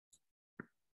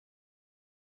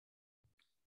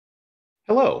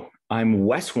Hello, I'm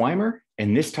Wes Weimer,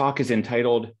 and this talk is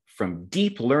entitled From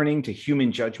Deep Learning to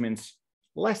Human Judgments,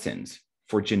 Lessons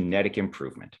for Genetic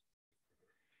Improvement.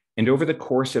 And over the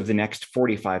course of the next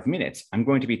 45 minutes, I'm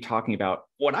going to be talking about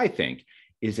what I think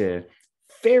is a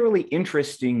fairly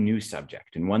interesting new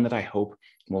subject and one that I hope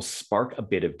will spark a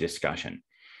bit of discussion.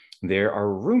 There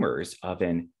are rumors of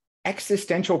an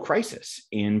existential crisis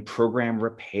in program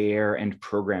repair and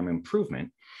program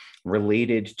improvement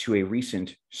related to a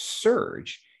recent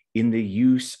surge in the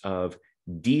use of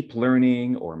deep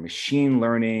learning or machine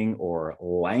learning or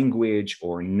language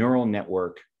or neural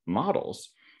network models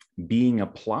being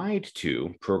applied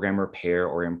to program repair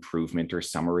or improvement or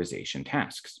summarization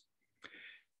tasks.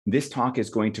 This talk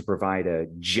is going to provide a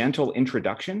gentle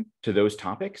introduction to those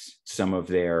topics, some of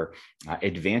their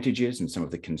advantages and some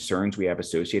of the concerns we have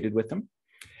associated with them.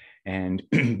 And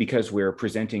because we're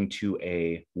presenting to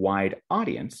a wide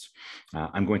audience,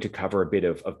 I'm going to cover a bit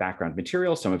of background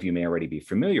material. Some of you may already be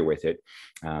familiar with it.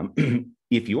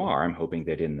 If you are, I'm hoping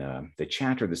that in the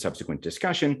chat or the subsequent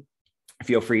discussion,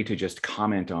 feel free to just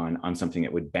comment on something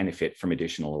that would benefit from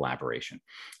additional elaboration.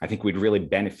 I think we'd really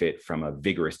benefit from a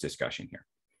vigorous discussion here.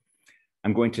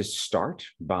 I'm going to start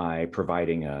by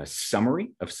providing a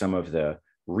summary of some of the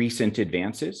recent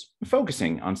advances,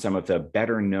 focusing on some of the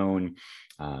better known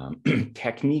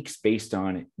techniques based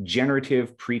on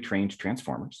generative pre-trained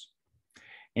transformers.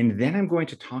 And then I'm going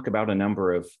to talk about a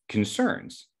number of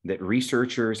concerns that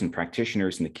researchers and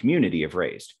practitioners in the community have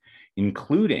raised,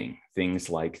 including things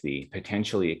like the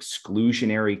potentially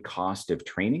exclusionary cost of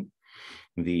training,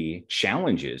 the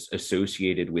challenges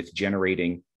associated with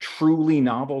generating truly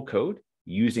novel code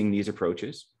using these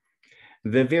approaches,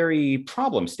 the very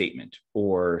problem statement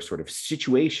or sort of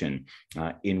situation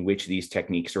in which these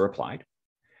techniques are applied,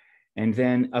 and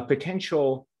then a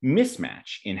potential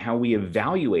mismatch in how we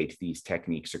evaluate these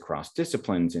techniques across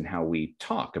disciplines and how we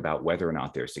talk about whether or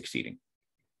not they're succeeding.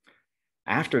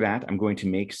 After that, I'm going to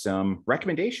make some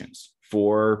recommendations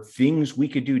for things we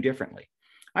could do differently,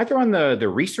 either on the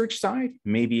research side,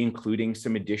 maybe including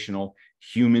some additional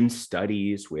human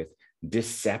studies with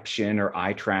deception or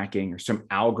eye tracking, or some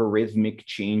algorithmic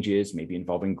changes, maybe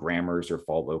involving grammars or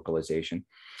fault localization.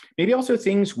 Maybe also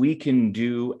things we can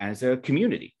do as a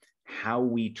community, how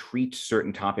we treat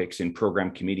certain topics in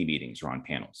program committee meetings or on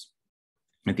panels.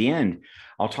 At the end,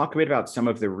 I'll talk a bit about some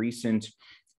of the recent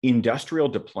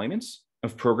industrial deployments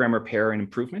of program repair and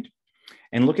improvement,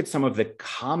 and look at some of the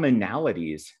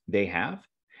commonalities they have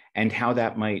and how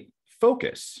that might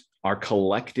focus our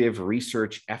collective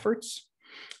research efforts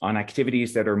on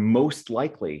activities that are most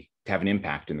likely to have an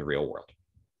impact in the real world.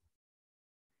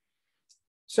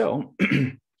 So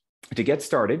to get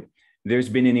started, there's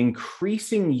been an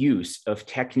increasing use of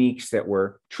techniques that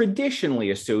were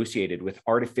traditionally associated with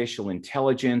artificial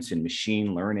intelligence and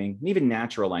machine learning, and even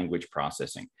natural language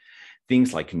processing.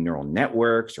 Things like neural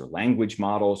networks or language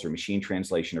models or machine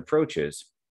translation approaches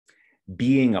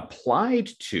being applied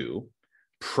to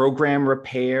program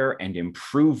repair and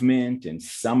improvement and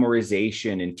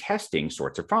summarization and testing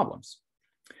sorts of problems.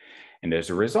 And as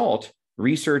a result,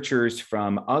 researchers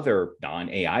from other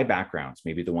non-AI backgrounds,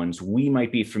 maybe the ones we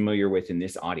might be familiar with in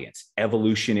this audience,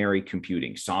 evolutionary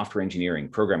computing, software engineering,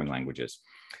 programming languages,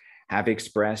 have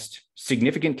expressed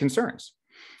significant concerns.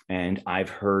 And I've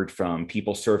heard from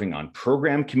people serving on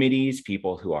program committees,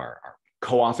 people who are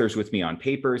co-authors with me on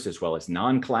papers, as well as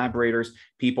non-collaborators,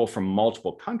 people from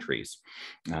multiple countries,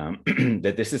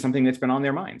 that this is something that's been on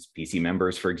their minds. PC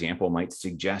members, for example, might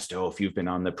suggest, oh, if you've been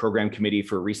on the program committee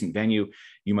for a recent venue,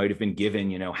 you might have been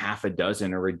given, half a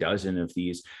dozen or a dozen of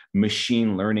these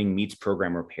machine learning meets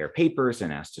program repair papers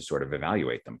and asked to sort of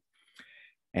evaluate them.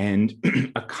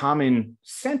 And a common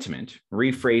sentiment,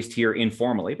 rephrased here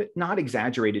informally, but not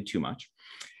exaggerated too much,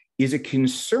 is a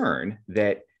concern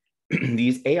that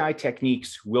these AI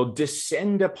techniques will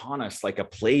descend upon us like a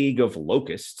plague of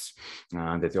locusts,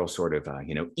 that they'll sort of,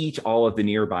 eat all of the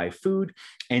nearby food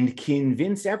and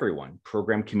convince everyone,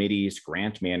 program committees,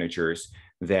 grant managers,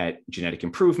 that genetic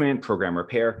improvement, program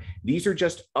repair, these are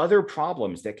just other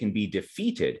problems that can be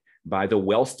defeated by the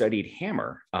well-studied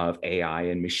hammer of AI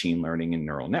and machine learning and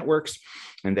neural networks,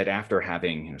 and that after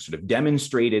having sort of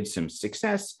demonstrated some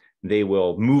success, they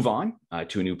will move on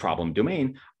to a new problem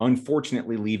domain,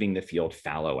 unfortunately leaving the field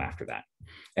fallow after that.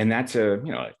 And that's a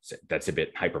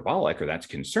bit hyperbolic, or that's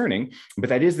concerning, but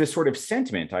that is the sort of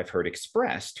sentiment I've heard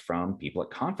expressed from people at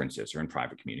conferences or in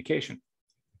private communication.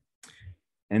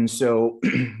 And so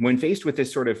when faced with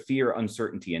this sort of fear,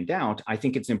 uncertainty, and doubt, I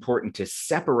think it's important to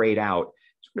separate out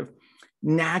sort of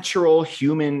natural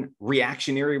human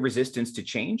reactionary resistance to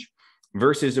change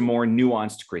versus a more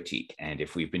nuanced critique. And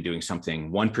if we've been doing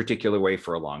something one particular way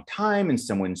for a long time and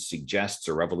someone suggests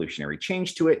a revolutionary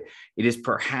change to it, it is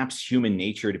perhaps human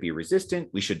nature to be resistant.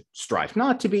 We should strive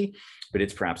not to be, but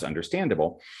it's perhaps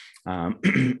understandable.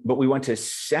 But we want to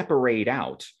separate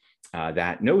out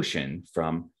that notion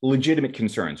from legitimate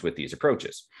concerns with these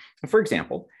approaches. For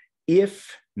example,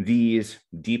 if these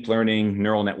deep learning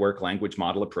neural network language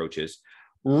model approaches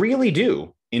really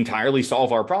do entirely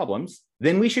solve our problems,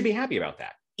 then we should be happy about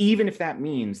that, even if that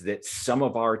means that some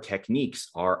of our techniques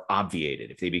are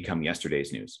obviated, if they become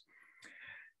yesterday's news.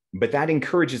 But that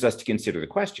encourages us to consider the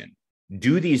question,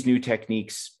 do these new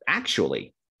techniques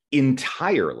actually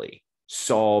entirely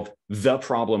solve the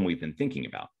problem we've been thinking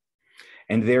about?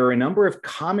 And there are a number of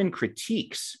common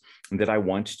critiques that I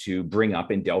want to bring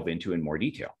up and delve into in more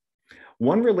detail.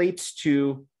 One relates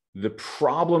to the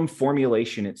problem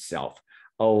formulation itself.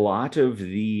 A lot of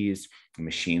these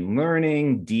machine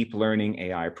learning, deep learning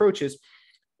AI approaches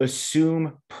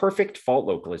assume perfect fault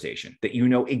localization, that you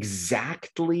know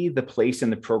exactly the place in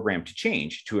the program to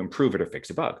change to improve it or fix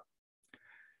a bug.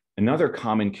 Another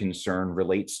common concern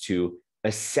relates to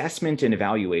assessment and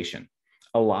evaluation.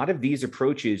 A lot of these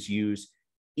approaches use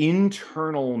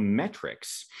internal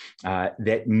metrics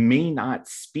that may not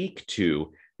speak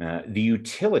to the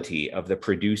utility of the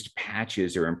produced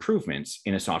patches or improvements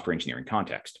in a software engineering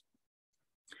context.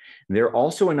 There are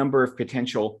also a number of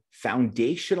potential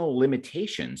foundational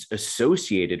limitations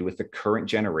associated with the current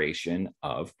generation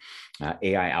of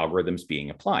AI algorithms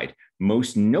being applied,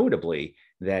 most notably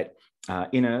that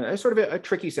in a sort of a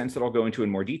tricky sense that I'll go into in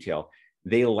more detail,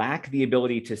 they lack the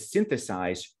ability to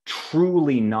synthesize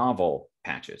truly novel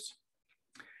patches.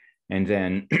 And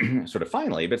then sort of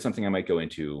finally, but something I might go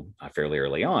into fairly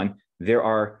early on, there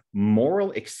are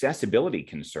moral accessibility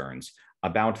concerns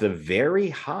about the very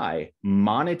high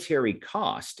monetary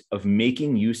cost of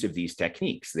making use of these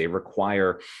techniques. They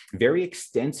require very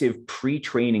extensive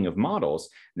pre-training of models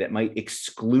that might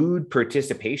exclude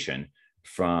participation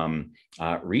from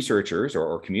researchers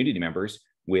or community members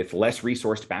with less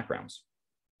resourced backgrounds.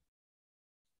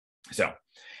 So,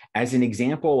 as an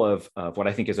example of what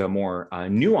I think is a more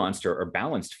nuanced or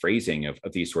balanced phrasing of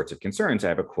these sorts of concerns, I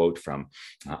have a quote from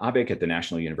Abik at the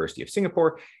National University of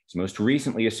Singapore. He's most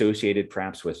recently associated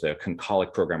perhaps with the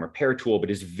concolic program repair tool, but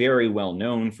is very well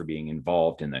known for being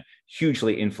involved in the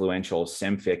hugely influential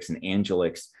SemFix and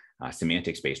Angelix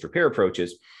semantics-based repair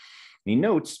approaches. And he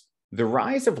notes, the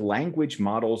rise of language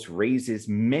models raises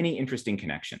many interesting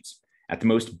connections. At the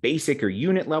most basic or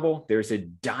unit level, there's a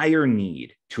dire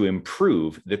need to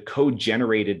improve the code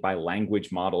generated by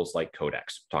language models like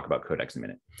Codex. Talk about Codex in a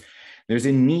minute. There's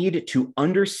a need to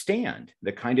understand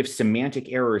the kind of semantic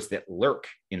errors that lurk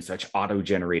in such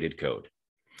auto-generated code.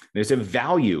 There's a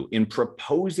value in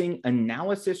proposing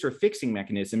analysis or fixing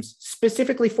mechanisms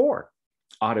specifically for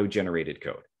auto-generated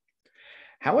code.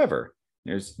 However,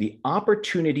 there's the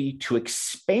opportunity to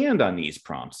expand on these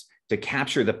prompts to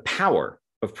capture the power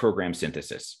of program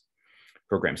synthesis.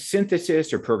 Program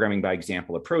synthesis or programming by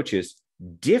example approaches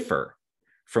differ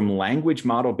from language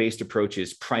model-based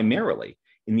approaches primarily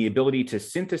in the ability to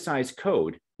synthesize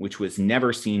code which was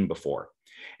never seen before.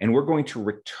 And we're going to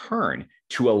return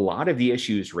to a lot of the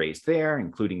issues raised there,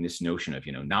 including this notion of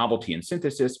novelty and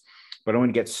synthesis. But I want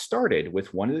to get started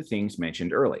with one of the things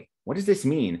mentioned early. What does this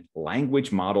mean,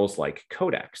 language models like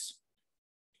Codex?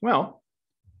 Well,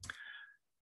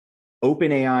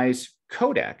 OpenAI's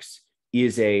Codex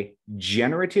is a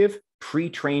generative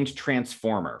pre-trained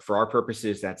transformer. For our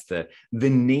purposes, that's the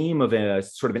name of a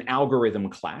sort of an algorithm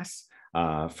class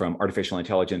from artificial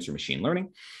intelligence or machine learning.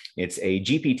 It's a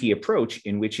GPT approach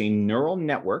in which a neural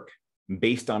network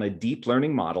based on a deep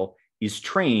learning model is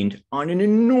trained on an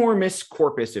enormous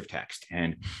corpus of text.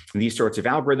 And these sorts of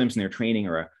algorithms and their training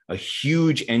are a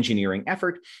huge engineering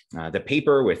effort. The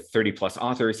paper with 30 plus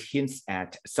authors hints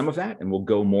at some of that, and we'll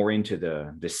go more into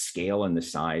the scale and the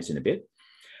size in a bit.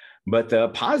 But the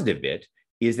positive bit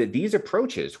is that these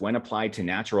approaches, when applied to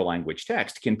natural language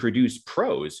text, can produce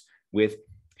prose with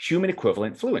human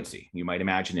equivalent fluency. You might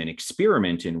imagine an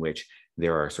experiment in which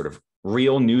there are sort of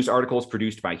real news articles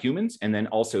produced by humans, and then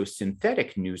also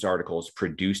synthetic news articles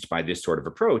produced by this sort of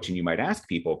approach. And you might ask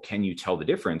people, can you tell the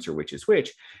difference or which is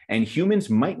which? And humans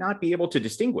might not be able to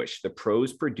distinguish the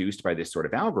prose produced by this sort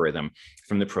of algorithm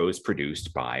from the prose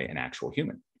produced by an actual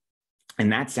human.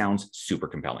 And that sounds super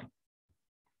compelling.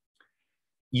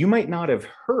 You might not have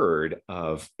heard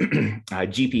of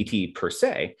GPT per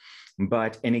se,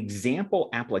 but an example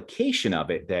application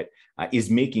of it that is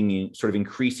making sort of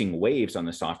increasing waves on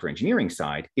the software engineering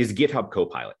side is GitHub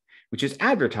Copilot, which is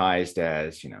advertised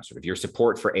as, sort of your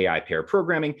support for AI pair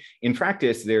programming. In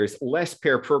practice, there's less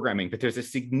pair programming, but there's a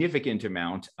significant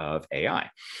amount of AI.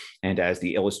 And as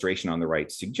the illustration on the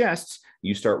right suggests,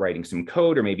 you start writing some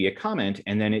code or maybe a comment,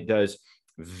 and then it does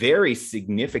very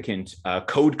significant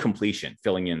code completion,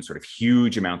 filling in sort of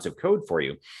huge amounts of code for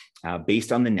you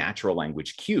based on the natural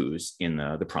language cues in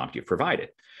the prompt you've provided.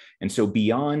 And so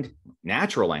beyond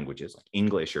natural languages like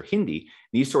English or Hindi,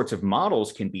 these sorts of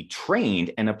models can be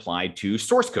trained and applied to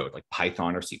source code like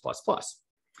Python or C++.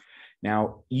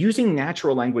 Now, using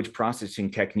natural language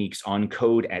processing techniques on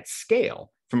code at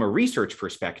scale from a research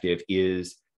perspective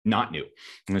is not new.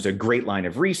 And there's a great line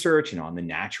of research, on the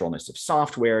naturalness of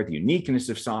software, the uniqueness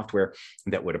of software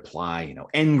that would apply,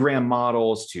 n-gram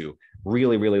models to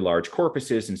really, really large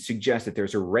corpuses and suggest that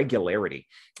there's a regularity,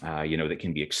 that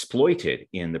can be exploited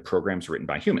in the programs written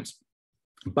by humans.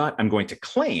 But I'm going to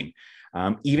claim,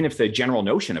 even if the general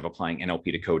notion of applying NLP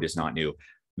to code is not new,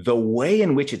 the way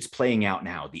in which it's playing out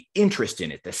now, the interest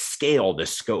in it, the scale, the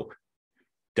scope,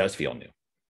 does feel new.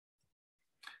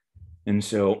 And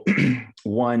so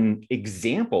one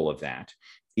example of that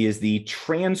is the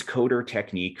transcoder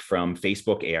technique from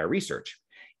Facebook AI Research.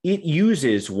 It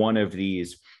uses one of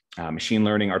these machine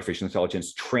learning, artificial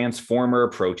intelligence transformer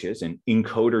approaches and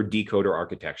encoder-decoder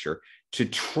architecture to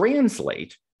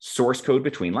translate source code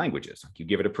between languages. You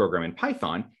give it a program in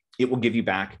Python, it will give you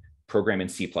back a program in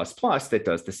C++ that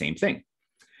does the same thing.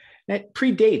 That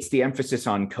predates the emphasis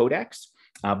on codecs,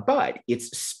 but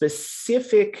its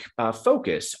specific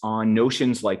focus on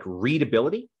notions like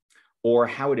readability or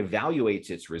how it evaluates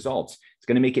its results is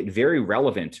going to make it very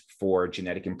relevant for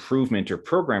genetic improvement or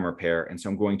program repair. And so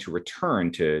I'm going to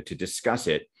return to discuss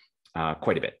it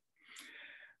quite a bit.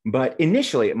 But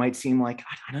initially, it might seem like,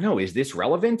 I don't know, is this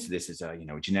relevant? This is a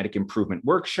genetic improvement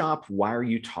workshop. Why are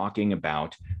you talking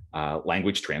about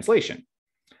language translation?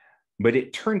 But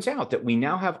it turns out that we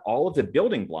now have all of the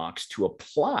building blocks to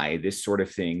apply this sort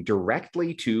of thing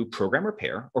directly to program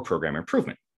repair or program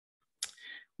improvement.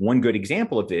 One good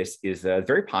example of this is the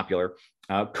very popular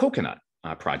Coconut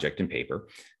project and paper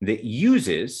that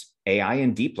uses AI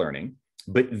and deep learning,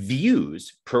 but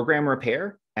views program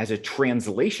repair as a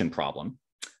translation problem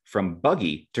from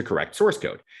buggy to correct source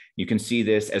code. You can see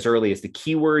this as early as the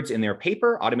keywords in their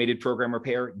paper: automated program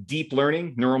repair, deep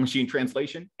learning, neural machine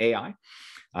translation, AI.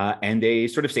 And they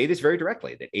sort of say this very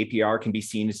directly, that APR can be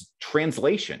seen as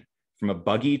translation from a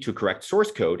buggy to correct source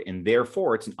code, and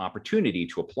therefore it's an opportunity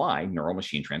to apply neural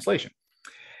machine translation.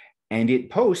 And it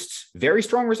posts very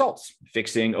strong results,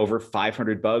 fixing over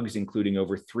 500 bugs, including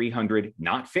over 300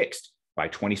 not fixed by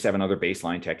 27 other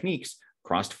baseline techniques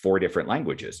across 4 different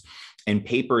languages. And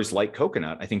papers like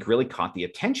Coconut, I think, really caught the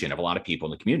attention of a lot of people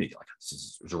in the community. Like,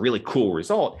 this is a really cool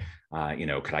result.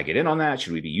 Could I get in on that?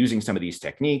 Should we be using some of these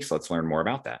techniques? Let's learn more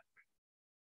about that.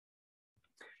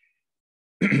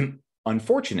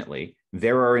 Unfortunately,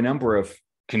 there are a number of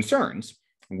concerns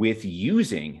with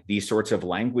using these sorts of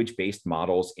language-based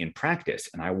models in practice,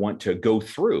 and I want to go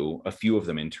through a few of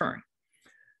them in turn.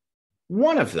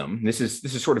 One of them, this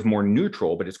is sort of more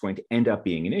neutral, but it's going to end up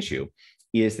being an issue,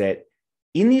 is that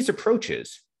in these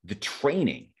approaches, the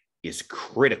training is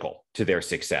critical to their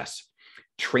success.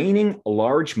 Training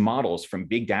large models from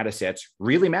big data sets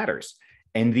really matters.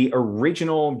 And the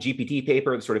original GPT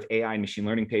paper, the sort of AI and machine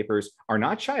learning papers, are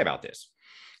not shy about this.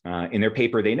 In their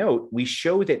paper, they note, we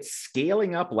show that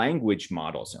scaling up language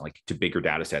models, like to bigger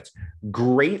data sets,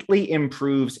 greatly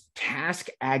improves task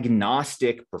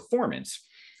agnostic performance,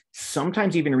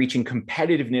 sometimes even reaching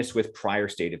competitiveness with prior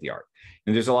state of the art.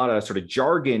 And there's a lot of sort of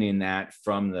jargon in that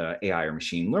from the AI or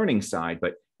machine learning side,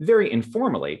 but very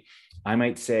informally, I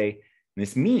might say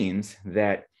this means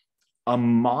that a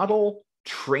model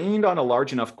trained on a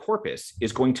large enough corpus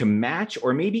is going to match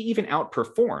or maybe even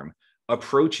outperform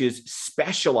approaches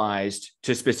specialized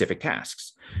to specific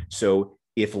tasks. So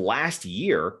if last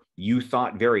year you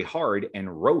thought very hard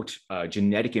and wrote a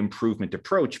genetic improvement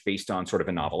approach based on sort of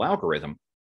a novel algorithm,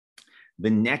 the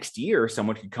next year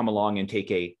someone could come along and take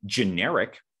a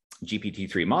generic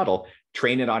GPT-3 model,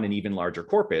 train it on an even larger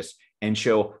corpus, and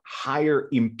show higher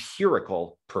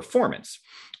empirical performance.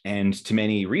 And to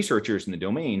many researchers in the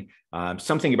domain,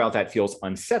 something about that feels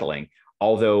unsettling,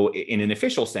 although in an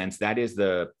official sense, that is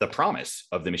the promise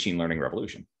of the machine learning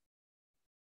revolution.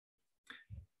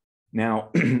 Now,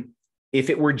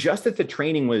 if it were just that the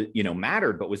training was,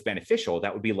 mattered but was beneficial,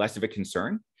 that would be less of a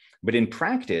concern. But in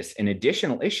practice, an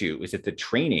additional issue is that the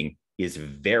training is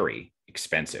very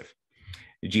expensive.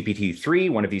 GPT-3,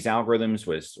 one of these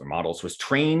models was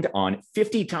trained on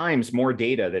 50 times more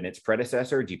data than its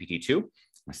predecessor, GPT-2.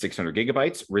 600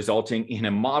 gigabytes, resulting in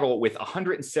a model with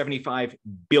 175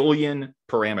 billion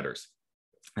parameters.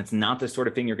 That's not the sort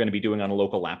of thing you're going to be doing on a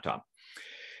local laptop.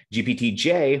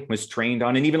 GPT-J was trained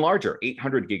on an even larger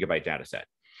 800 gigabyte data set.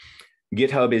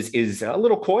 GitHub is a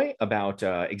little coy about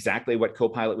exactly what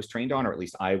Copilot was trained on, or at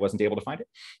least I wasn't able to find it.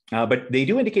 But they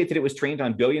do indicate that it was trained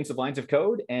on billions of lines of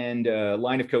code, and a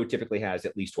line of code typically has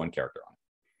at least one character on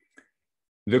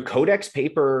it. The Codex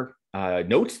paper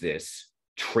notes this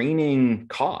training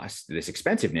cost, this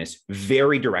expensiveness,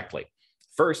 very directly.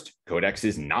 First, Codex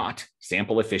is not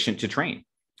sample efficient to train.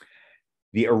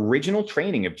 The original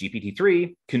training of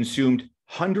GPT-3 consumed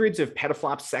hundreds of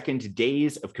petaflops second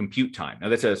days of compute time. Now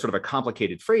that's a sort of a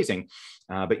complicated phrasing,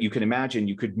 but you can imagine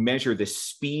you could measure the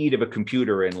speed of a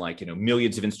computer in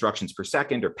millions of instructions per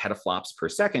second or petaflops per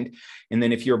second. And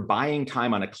then if you're buying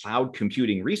time on a cloud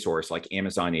computing resource like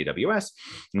Amazon AWS,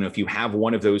 if you have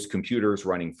one of those computers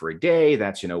running for a day,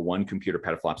 that's 1 computer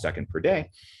petaflop second per day.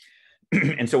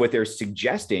 And so what they're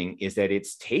suggesting is that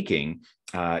it's taking,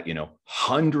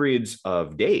 hundreds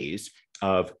of days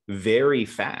of very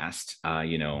fast,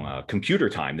 computer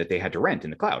time that they had to rent in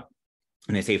the cloud.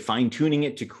 And they say fine tuning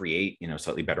it to create, a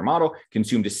slightly better model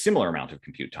consumed a similar amount of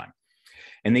compute time.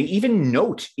 And they even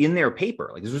note in their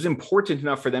paper, this was important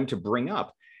enough for them to bring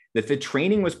up, that the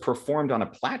training was performed on a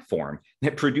platform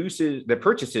that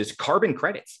purchases carbon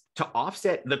credits to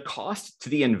offset the cost to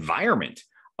the environment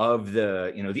of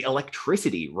the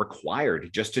electricity required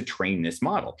just to train this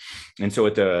model. And so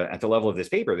at the level of this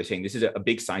paper, they're saying this is a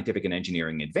big scientific and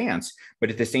engineering advance,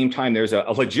 but at the same time, there's a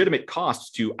legitimate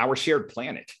cost to our shared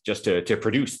planet just to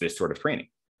produce this sort of training.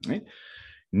 Right?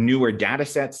 Newer data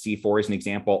sets, C4 as an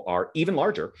example, are even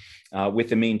larger, with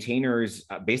the maintainers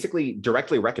basically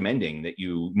directly recommending that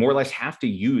you more or less have to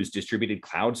use distributed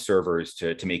cloud servers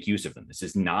to make use of them. This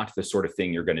is not the sort of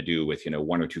thing you're going to do with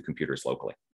 1 or 2 computers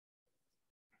locally.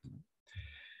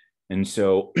 And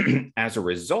so as a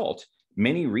result,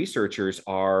 many researchers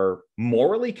are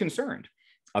morally concerned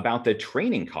about the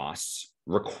training costs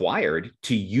required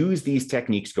to use these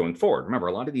techniques going forward. Remember,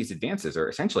 a lot of these advances are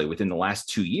essentially within the last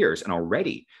 2 years, and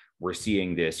already we're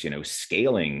seeing this,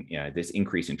 scaling, this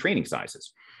increase in training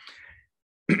sizes.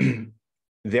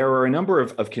 There are a number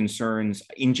of concerns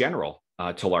in general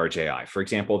to large AI. For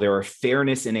example, there are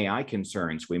fairness in AI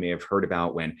concerns we may have heard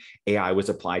about when AI was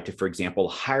applied to, for example,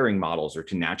 hiring models or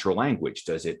to natural language.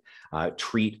 Does it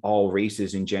treat all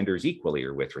races and genders equally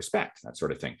or with respect, that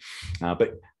sort of thing.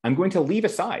 But I'm going to leave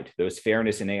aside those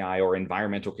fairness in AI or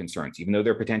environmental concerns, even though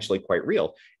they're potentially quite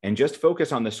real, and just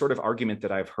focus on the sort of argument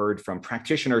that I've heard from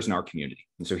practitioners in our community.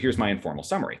 And so here's my informal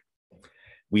summary.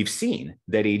 We've seen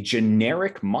that a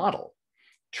generic model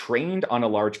trained on a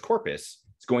large corpus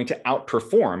is going to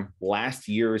outperform last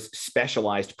year's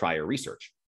specialized prior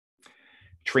research.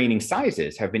 Training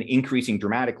sizes have been increasing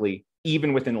dramatically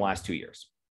even within the last 2 years.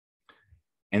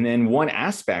 And then one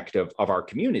aspect of our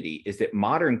community is that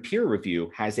modern peer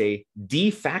review has a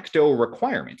de facto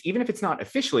requirement, even if it's not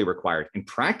officially required, in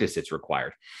practice it's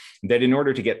required, that in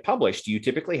order to get published, you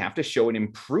typically have to show an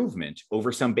improvement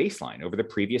over some baseline, over the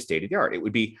previous state of the art. It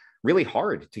would be really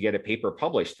hard to get a paper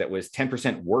published that was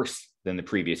 10% worse than the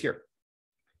previous year.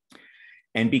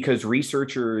 And because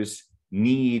researchers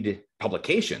need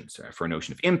publications for a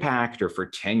notion of impact or for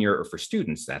tenure or for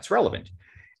students, that's relevant.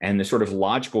 And the sort of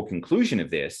logical conclusion of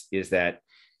this is that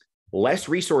less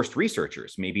resourced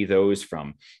researchers, maybe those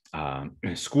from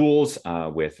schools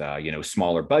with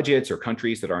smaller budgets or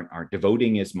countries that aren't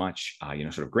devoting as much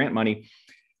sort of grant money,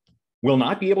 will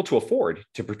not be able to afford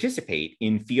to participate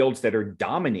in fields that are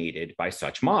dominated by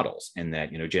such models, and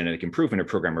that genetic improvement or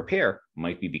program repair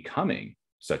might be becoming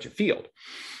such a field.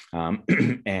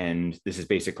 And this is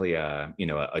basically a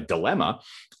dilemma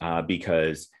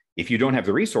because if you don't have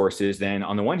the resources, then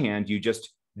on the one hand, you just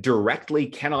directly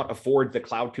cannot afford the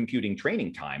cloud computing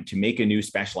training time to make a new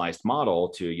specialized model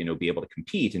to be able to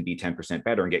compete and be 10%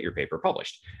 better and get your paper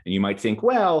published. And you might think,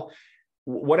 well,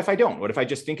 what if I don't? What if I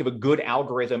just think of a good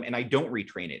algorithm and I don't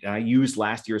retrain it and I use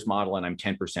last year's model and I'm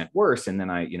 10% worse and then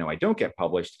I don't get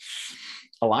published?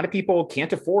 A lot of people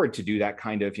can't afford to do that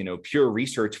kind of pure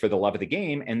research for the love of the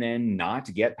game and then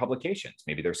not get publications.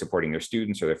 Maybe they're supporting their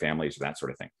students or their families or that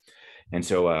sort of thing. And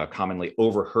so a commonly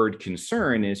overheard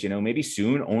concern is, maybe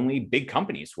soon only big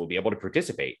companies will be able to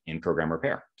participate in program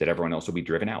repair, that everyone else will be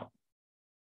driven out.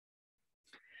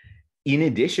 In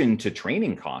addition to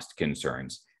training cost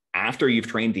concerns, after you've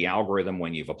trained the algorithm,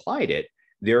 when you've applied it,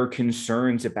 there are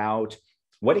concerns about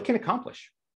what it can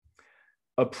accomplish.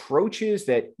 Approaches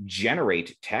that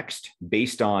generate text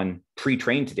based on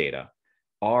pre-trained data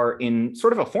are, in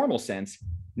sort of a formal sense,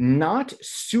 not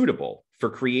suitable for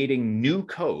creating new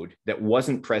code that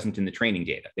wasn't present in the training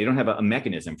data. They don't have a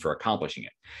mechanism for accomplishing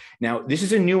it. Now, this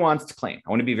is a nuanced claim. I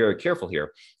want to be very careful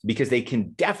here because they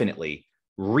can definitely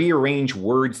rearrange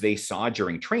words they saw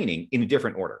during training in a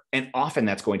different order. And often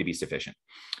that's going to be sufficient.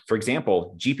 For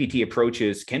example, GPT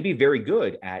approaches can be very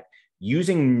good at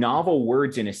using novel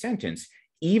words in a sentence,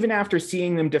 even after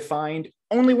seeing them defined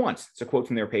only once. It's a quote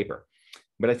from their paper.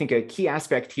 But I think a key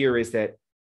aspect here is that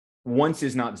once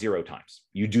is not 0 times.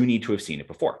 You do need to have seen it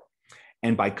before.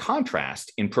 And by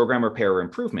contrast, in program repair or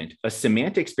improvement, a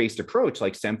semantics-based approach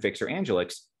like SemFix or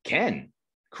Angelix can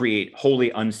create wholly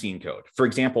unseen code. For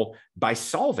example, by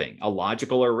solving a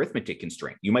logical or arithmetic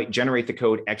constraint, you might generate the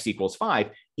code x equals 5,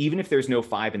 even if there's no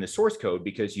 5 in the source code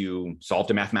because you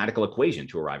solved a mathematical equation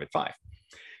to arrive at 5.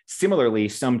 Similarly,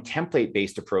 some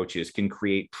template-based approaches can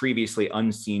create previously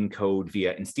unseen code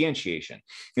via instantiation.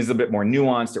 This is a bit more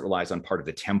nuanced. It relies on part of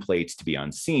the templates to be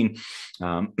unseen.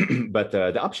 But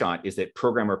the upshot is that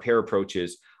program repair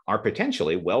approaches are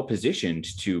potentially well-positioned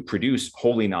to produce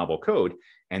wholly novel code.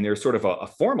 And there's sort of a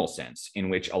formal sense in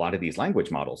which a lot of these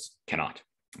language models cannot.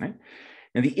 Right?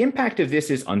 Now, the impact of this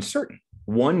is uncertain.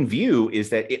 One view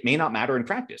is that it may not matter in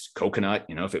practice. Coconut,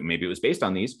 if maybe it was based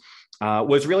on these,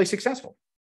 was really successful.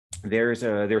 There's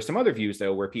some other views,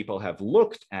 though, where people have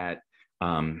looked at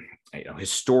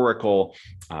historical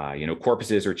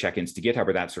corpuses or check-ins to GitHub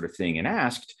or that sort of thing and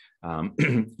asked,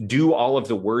 do all of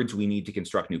the words we need to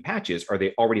construct new patches, are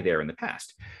they already there in the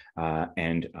past?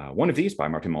 And one of these by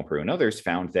Martin Monperu and others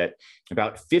found that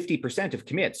about 50% of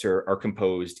commits are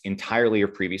composed entirely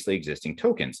of previously existing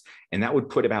tokens. And that would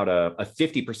put about a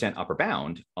 50% upper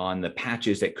bound on the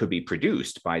patches that could be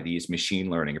produced by these machine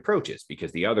learning approaches,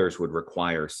 because the others would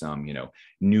require some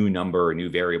new number or new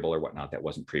variable or whatnot that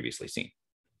wasn't previously seen.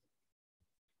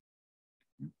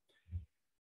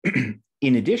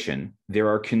 In addition, there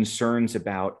are concerns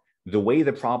about the way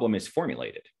the problem is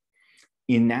formulated.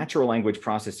 In natural language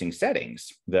processing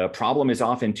settings, the problem is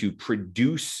often to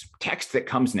produce text that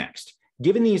comes next.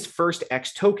 Given these first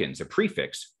X tokens, a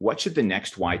prefix, what should the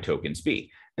next Y tokens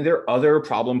be? And there are other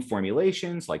problem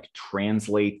formulations like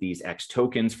translate these X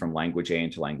tokens from language A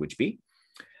into language B.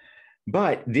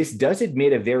 But this does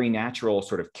admit a very natural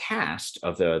sort of cast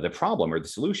of the problem or the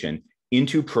solution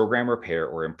into program repair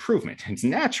or improvement. It's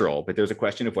natural, but there's a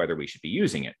question of whether we should be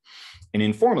using it. And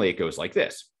informally, it goes like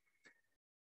this.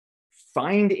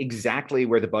 Find exactly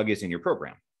where the bug is in your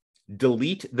program,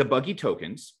 delete the buggy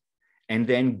tokens, and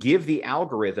then give the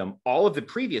algorithm all of the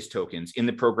previous tokens in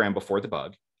the program before the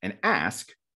bug and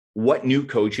ask what new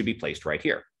code should be placed right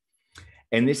here.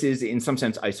 And this is in some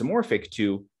sense isomorphic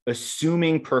to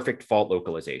assuming perfect fault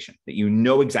localization, that you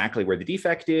know exactly where the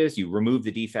defect is, you remove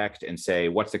the defect and say,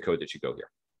 what's the code that should go here?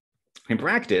 In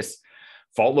practice,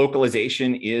 fault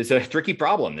localization is a tricky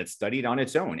problem that's studied on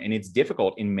its own, and it's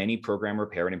difficult in many program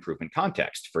repair and improvement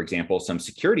contexts. For example, some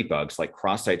security bugs like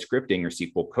cross-site scripting or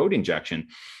SQL code injection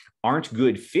aren't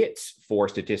good fits for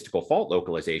statistical fault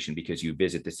localization because you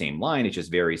visit the same line. It just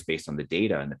varies based on the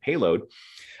data and the payload.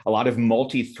 A lot of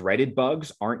multi-threaded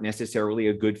bugs aren't necessarily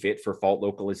a good fit for fault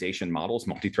localization models.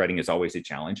 Multi-threading is always a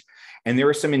challenge. And there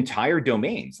are some entire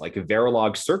domains like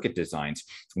Verilog circuit designs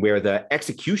where the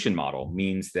execution model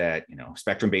means that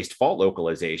spectrum-based fault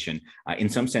localization in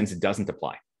some sense doesn't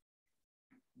apply.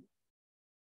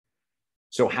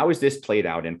 So how is this played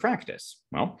out in practice?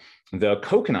 Well, the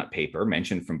Coconut paper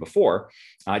mentioned from before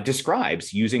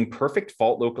describes using perfect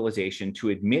fault localization to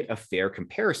admit a fair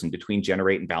comparison between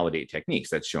generate and validate techniques.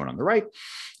 That's shown on the right.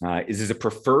 This is a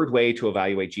preferred way to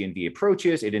evaluate GNV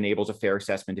approaches. It enables a fair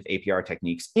assessment of APR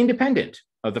techniques independent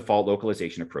of the fault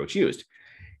localization approach used.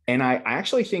 And I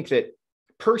actually think that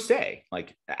per se,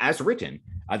 like as written,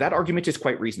 that argument is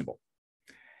quite reasonable.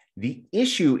 The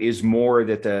issue is more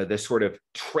that the sort of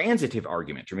transitive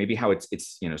argument, or maybe how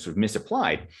it's sort of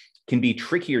misapplied, can be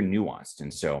tricky or nuanced.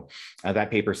 And so that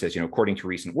paper says, according to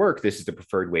recent work, this is the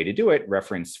preferred way to do it.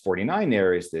 Reference 49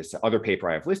 there is this other paper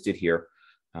I have listed here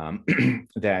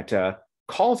that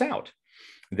calls out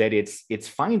that its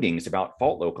findings about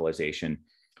fault localization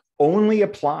only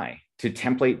apply to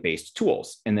template-based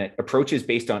tools, and that approaches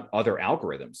based on other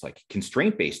algorithms like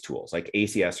constraint-based tools like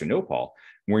ACS or NOPAL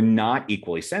were not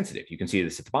equally sensitive. You can see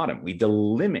this at the bottom. We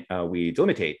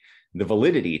delimitate the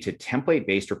validity to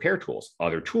template-based repair tools.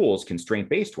 Other tools,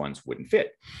 constraint-based ones, wouldn't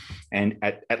fit. And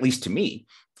at least to me,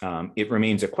 it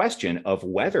remains a question of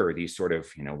whether these sort of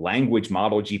language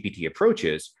model GPT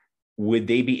approaches, would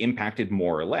they be impacted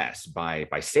more or less by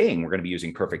saying we're going to be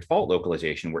using perfect fault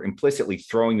localization? We're implicitly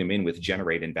throwing them in with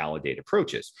generate and validate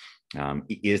approaches.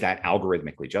 Is that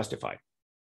algorithmically justified?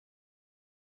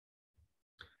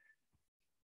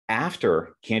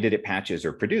 after candidate patches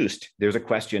are produced, there's a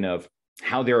question of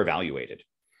how they're evaluated.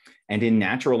 And in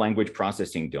natural language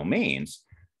processing domains,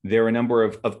 there are a number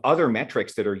of other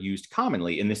metrics that are used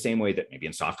commonly in the same way that maybe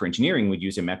in software engineering would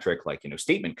use a metric like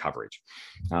statement coverage.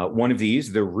 One of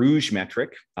these, the Rouge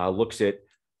metric, looks at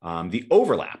the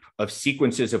overlap of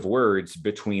sequences of words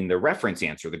between the reference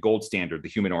answer, the gold standard, the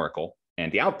human oracle,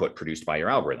 and the output produced by your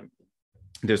algorithm.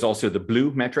 There's also the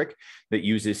Blue metric that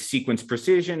uses sequence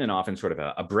precision and often sort of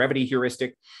a brevity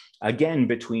heuristic, again,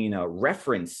 between a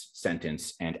reference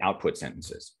sentence and output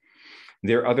sentences.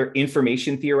 There are other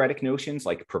information theoretic notions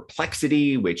like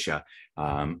perplexity, which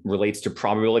relates to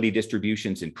probability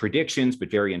distributions and predictions,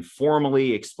 but very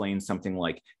informally explains something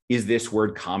like, is this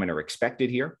word common or expected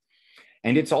here?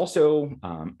 And it's also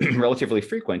relatively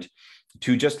frequent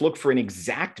to just look for an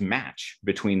exact match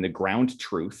between the ground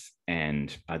truth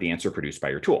and the answer produced by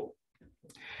your tool.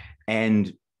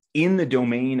 And in the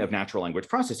domain of natural language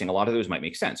processing, a lot of those might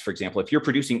make sense. For example, if you're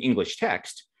producing English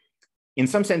text, in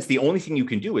some sense, the only thing you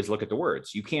can do is look at the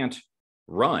words. You can't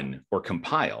run or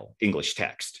compile English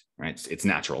text, right? It's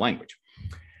natural language.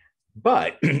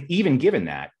 But even given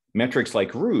that, metrics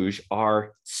like Rouge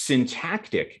are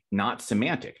syntactic, not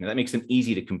semantic. Now, that makes them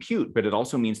easy to compute, but it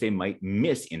also means they might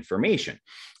miss information.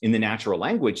 In the natural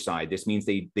language side, this means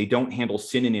they don't handle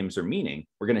synonyms or meaning.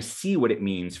 We're going to see what it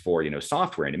means for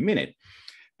software in a minute.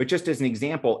 But just as an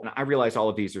example, and I realize all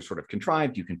of these are sort of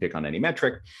contrived, you can pick on any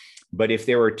metric, but if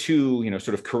there are two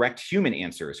sort of correct human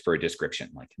answers for a description,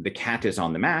 like the cat is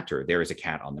on the mat or there is a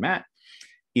cat on the mat,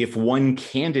 if one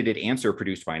candidate answer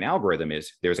produced by an algorithm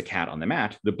is there's a cat on the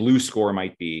mat, the blue score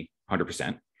might be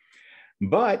 100%.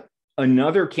 But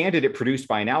another candidate produced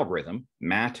by an algorithm,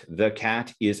 Matt, the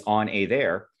cat is on a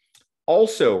there,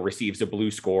 also receives a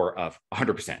blue score of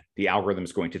 100%. The algorithm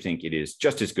is going to think it is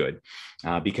just as good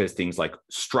because things like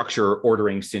structure,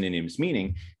 ordering, synonyms,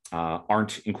 meaning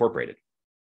aren't incorporated.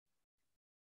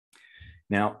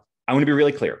 Now, I want to be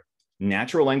really clear.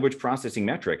 Natural language processing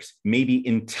metrics may be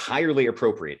entirely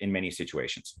appropriate in many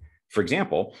situations. For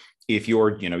example, if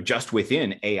you're just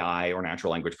within AI or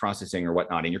natural language processing or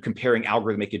whatnot, and you're comparing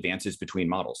algorithmic advances between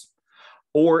models.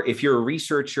 Or if you're a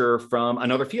researcher from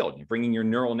another field, you're bringing your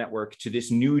neural network to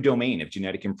this new domain of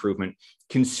genetic improvement,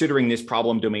 considering this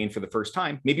problem domain for the first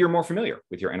time, maybe you're more familiar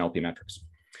with your NLP metrics.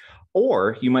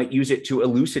 Or you might use it to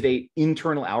elucidate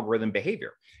internal algorithm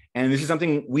behavior. And this is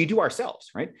something we do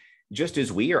ourselves, right? Just as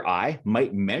we or I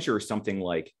might measure something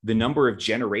like the number of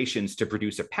generations to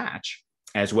produce a patch,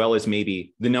 as well as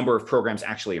maybe the number of programs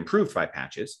actually improved by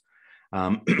patches.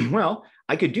 Well,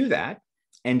 I could do that.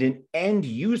 And an end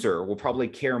user will probably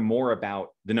care more about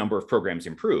the number of programs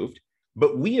improved.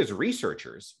 But we as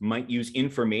researchers might use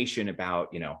information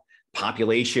about,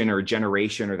 population or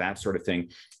generation or that sort of thing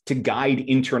to guide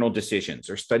internal decisions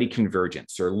or study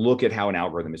convergence or look at how an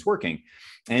algorithm is working.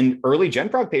 And early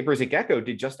GenProg papers at GECCO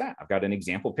did just that. I've got an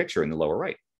example picture in the lower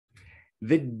right.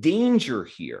 The danger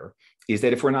here is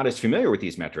that if we're not as familiar with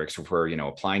these metrics, if we're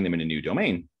applying them in a new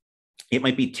domain, it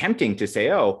might be tempting to say,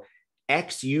 oh,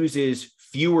 X uses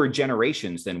fewer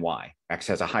generations than Y. X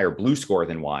has a higher blue score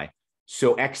than Y,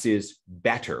 so X is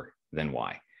better than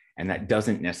Y. And that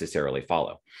doesn't necessarily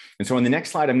follow. And so on the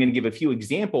next slide, I'm going to give a few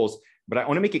examples, but I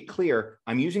want to make it clear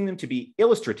I'm using them to be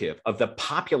illustrative of the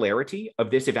popularity of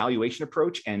this evaluation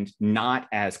approach and not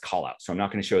as callouts. So I'm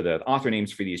not going to show the author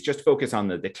names for these, just focus on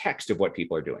the text of what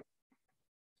people are doing.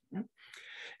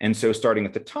 And so starting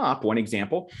at the top, one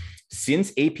example,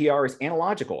 since APR is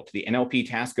analogical to the NLP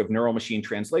task of neural machine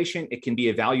translation, it can be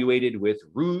evaluated with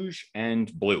Rouge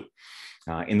and Blue.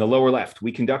 In the lower left,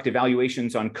 we conduct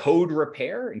evaluations on code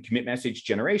repair and commit message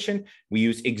generation. We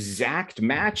use exact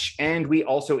match, and we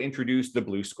also introduce the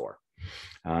blue score.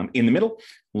 In the middle,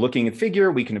 looking at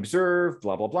figure, we can observe,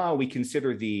 blah, blah, blah. We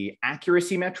consider the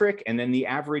accuracy metric, and then the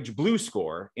average blue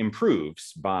score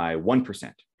improves by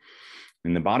 1%.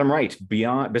 In the bottom right,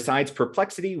 besides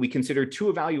perplexity, we consider two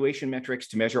evaluation metrics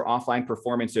to measure offline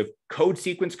performance of code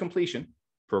sequence completion,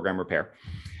 program repair,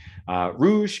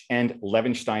 Rouge and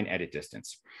Levenstein edit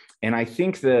distance. And I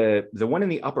think the one in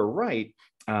the upper right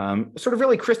sort of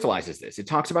really crystallizes this. It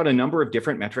talks about a number of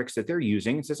different metrics that they're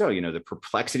using. It says, oh, the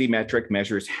perplexity metric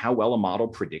measures how well a model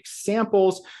predicts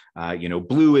samples.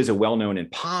 Blue is a well-known and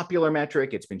popular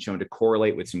metric. It's been shown to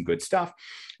correlate with some good stuff.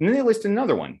 And then they list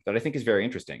another one that I think is very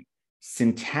interesting.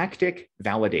 Syntactic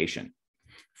validation.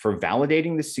 For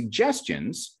validating the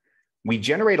suggestions, we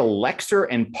generate a lexer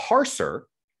and parser,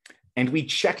 and we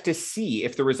check to see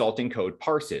if the resulting code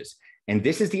parses. And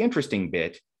this is the interesting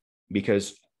bit,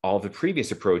 because all the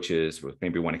previous approaches, with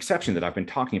maybe one exception that I've been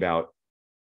talking about,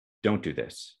 don't do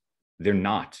this. They're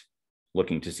not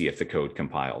looking to see if the code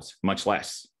compiles, much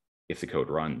less if the code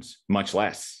runs, much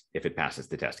less if it passes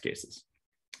the test cases.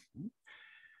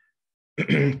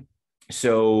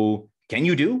 So can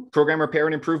you do program repair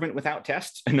and improvement without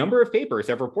tests? A number of papers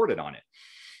have reported on it.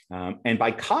 And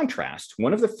by contrast,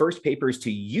 one of the first papers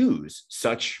to use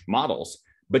such models,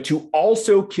 but to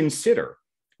also consider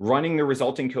running the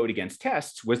resulting code against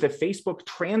tests, was the Facebook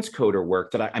transcoder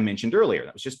work that I mentioned earlier.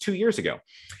 That was just 2 years ago.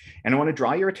 And I want to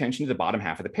draw your attention to the bottom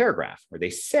half of the paragraph, where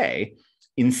they say,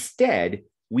 instead,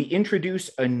 we introduce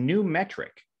a new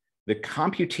metric, the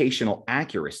computational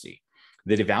accuracy,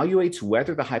 that evaluates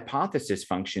whether the hypothesis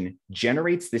function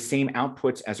generates the same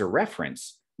outputs as a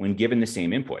reference when given the same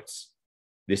inputs.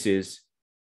 This is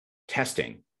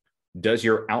testing. Does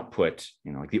your output,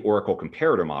 like the Oracle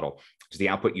comparator model, does the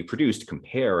output you produced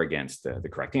compare against the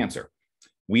correct answer?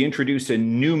 We introduce a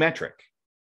new metric,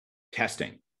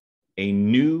 testing, a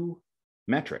new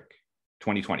metric,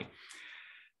 2020.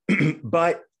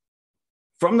 But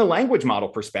from the language model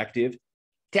perspective,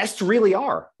 tests really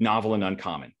are novel and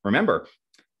uncommon. Remember,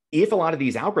 if a lot of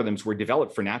these algorithms were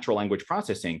developed for natural language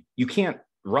processing, you can't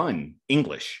run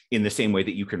English in the same way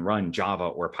that you can run Java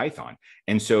or Python.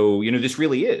 And so, this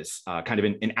really is kind of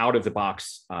an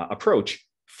out-of-the-box approach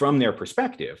from their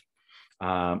perspective.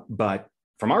 But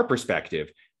from our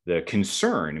perspective, the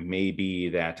concern may be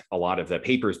that a lot of the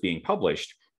papers being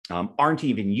published aren't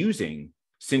even using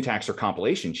syntax or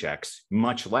compilation checks,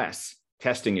 much less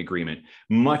testing agreement,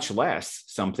 much less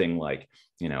something like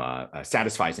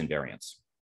satisfies invariance.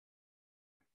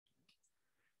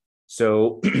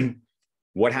 So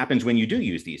what happens when you do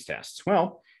use these tests?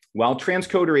 Well, while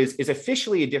transcoder is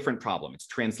officially a different problem, it's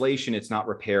translation, it's not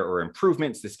repair or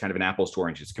improvements, this is kind of an apples to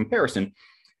oranges comparison.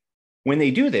 When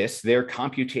they do this, their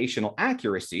computational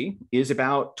accuracy is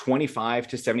about 25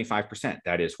 to 75%.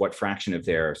 That is what fraction of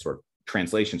their sort of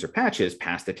translations or patches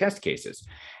pass the test cases.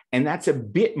 And that's a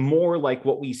bit more like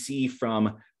what we see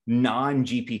from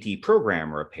non-GPT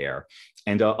program repair,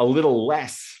 and a little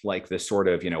less like the sort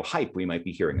of hype we might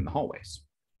be hearing in the hallways.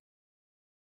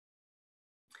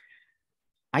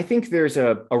 I think there's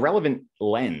a relevant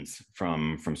lens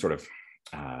from sort of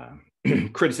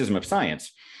criticism of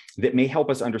science that may help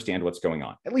us understand what's going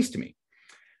on, at least to me.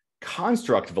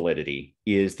 Construct validity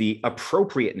is the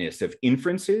appropriateness of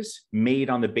inferences made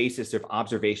on the basis of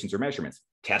observations or measurements,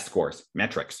 test scores,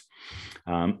 metrics,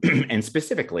 and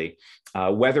specifically,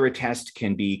 whether a test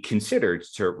can be considered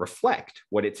to reflect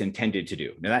what it's intended to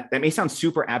do. Now, that may sound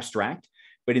super abstract,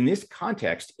 but in this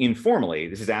context, informally,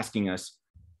 this is asking us,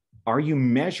 are you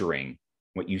measuring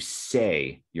what you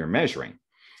say you're measuring?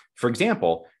 For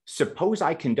example, suppose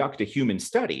I conduct a human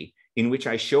study in which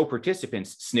I show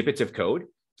participants snippets of code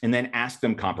and then ask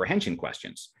them comprehension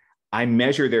questions. I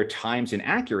measure their times and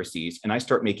accuracies, and I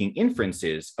start making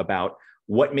inferences about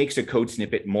what makes a code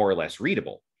snippet more or less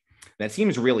readable. That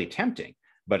seems really tempting,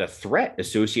 but a threat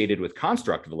associated with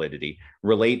construct validity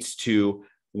relates to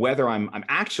whether I'm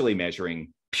actually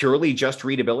measuring purely just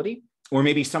readability, or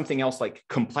maybe something else like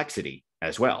complexity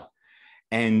as well.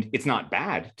 And it's not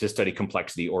bad to study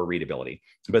complexity or readability,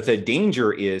 but the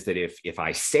danger is that if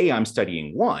I say I'm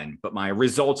studying one, but my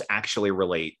results actually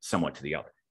relate somewhat to the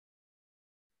other.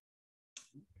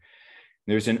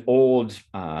 There's an old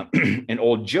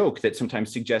joke that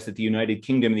sometimes suggests that the United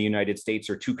Kingdom and the United States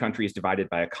are two countries divided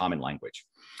by a common language.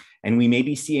 And we may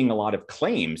be seeing a lot of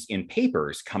claims in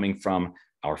papers coming from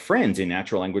our friends in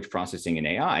natural language processing and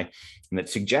AI that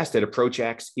suggest that approach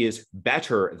X is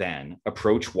better than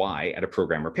approach Y at a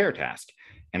program repair task.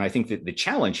 And I think that the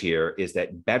challenge here is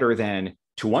that better than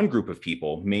to one group of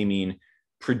people may mean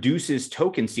produces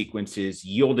token sequences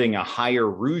yielding a higher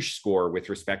Rouge score with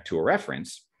respect to a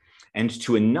reference, and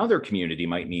to another community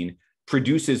might mean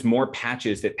produces more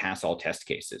patches that pass all test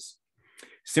cases.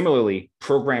 Similarly,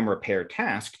 program repair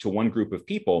task to one group of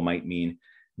people might mean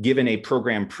given a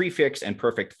program prefix and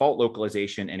perfect fault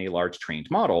localization and a large trained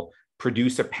model,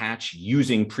 produce a patch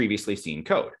using previously seen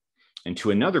code. And to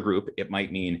another group, it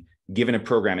might mean, given a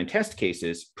program and test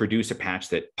cases, produce a patch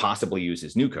that possibly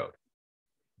uses new code.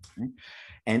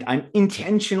 And I'm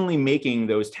intentionally making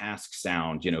those tasks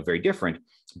sound, very different,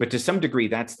 but to some degree,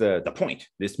 that's the point,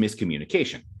 this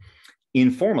miscommunication.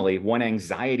 Informally, one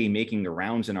anxiety making the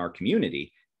rounds in our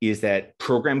community is that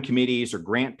program committees or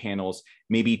grant panels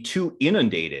may be too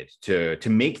inundated to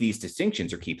make these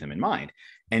distinctions or keep them in mind,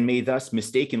 and may thus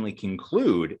mistakenly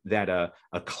conclude that a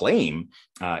claim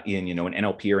in an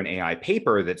NLP or an AI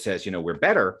paper that says we're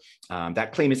better,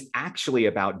 that claim is actually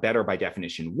about better by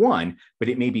definition one, but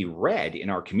it may be read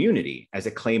in our community as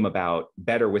a claim about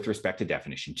better with respect to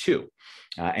definition two,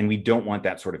 and we don't want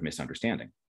that sort of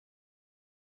misunderstanding.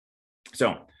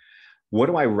 So, what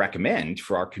do I recommend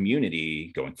for our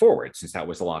community going forward, since that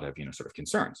was a lot of, sort of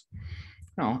concerns.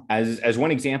 Well, as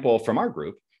one example from our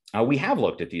group, we have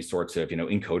looked at these sorts of,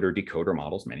 encoder decoder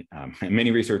models.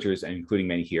 Many researchers, including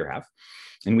many here, have,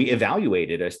 and we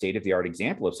evaluated a state-of-the-art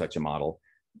example of such a model.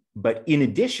 But in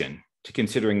addition to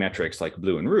considering metrics like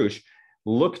Blue and Rouge,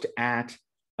 looked at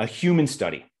a human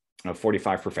study of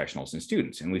 45 professionals and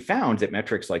students, and we found that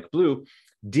metrics like Blue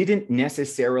didn't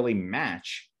necessarily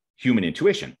match human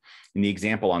intuition. In the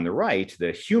example on the right,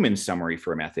 the human summary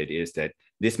for a method is that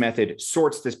this method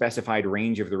sorts the specified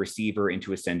range of the receiver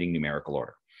into ascending numerical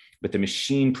order. But the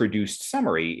machine-produced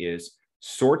summary is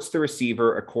sorts the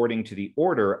receiver according to the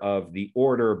order of the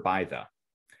order by the.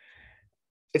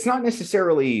 It's not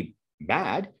necessarily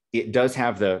bad. It does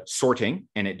have the sorting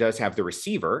and it does have the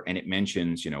receiver and it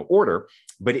mentions, order,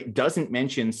 but it doesn't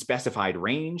mention specified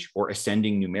range or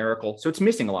ascending numerical. So it's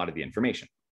missing a lot of the information.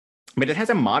 But it has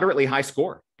a moderately high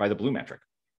score by the Blue metric.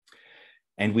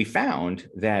 And we found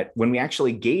that when we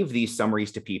actually gave these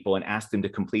summaries to people and asked them to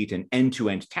complete an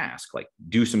end-to-end task, like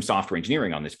do some software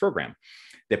engineering on this program,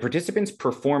 that participants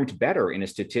performed better in a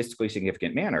statistically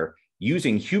significant manner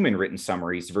using human written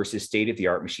summaries versus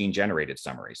state-of-the-art machine-generated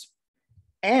summaries.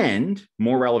 And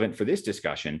more relevant for this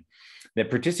discussion, that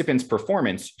participants'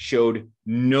 performance showed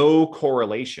no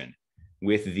correlation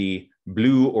with the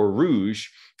Blue or Rouge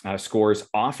scores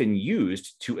often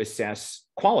used to assess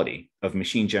quality of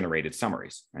machine-generated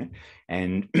summaries, right?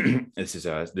 And this is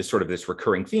this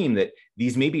recurring theme that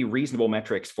these may be reasonable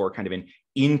metrics for kind of an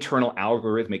internal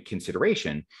algorithmic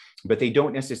consideration, but they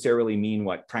don't necessarily mean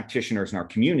what practitioners in our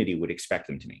community would expect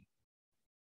them to mean.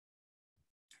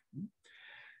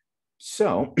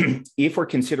 So if we're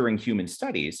considering human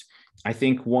studies, I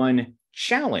think one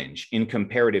challenge in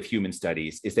comparative human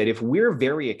studies is that if we're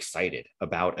very excited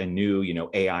about a new,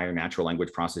 AI or natural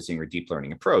language processing or deep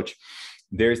learning approach,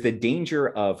 there's the danger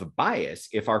of bias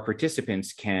if our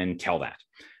participants can tell that.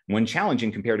 One challenge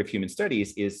in comparative human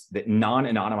studies is that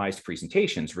non-anonymized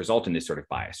presentations result in this sort of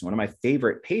bias. One of my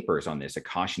favorite papers on this, A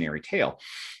Cautionary Tale,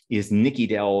 is Nikki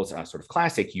Dell's sort of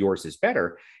classic Yours is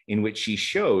Better, in which she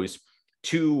shows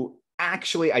two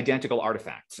actually identical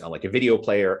artifacts, like a video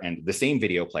player and the same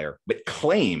video player, but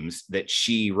claims that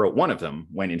she wrote one of them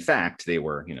when in fact they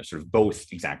were, sort of both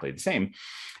exactly the same.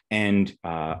 And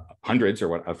hundreds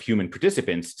of human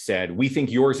participants said, we think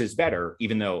yours is better,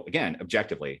 even though, again,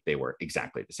 objectively, they were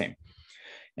exactly the same.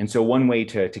 And so one way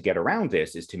to get around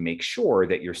this is to make sure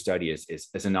that your study is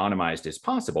as anonymized as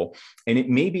possible. And it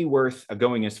may be worth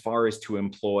going as far as to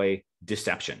employ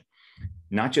deception.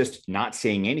 Not just not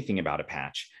saying anything about a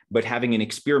patch, but having an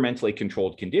experimentally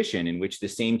controlled condition in which the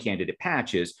same candidate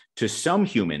patch is to some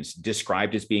humans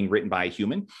described as being written by a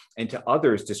human and to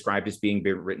others described as being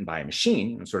written by a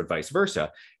machine, and sort of vice versa.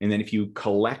 And then if you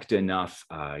collect enough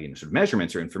sort of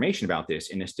measurements or information about this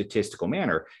in a statistical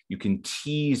manner, you can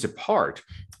tease apart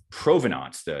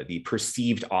provenance, the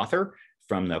perceived author,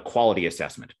 from the quality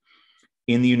assessment.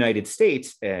 In the United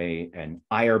States, an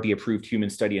IRB-approved human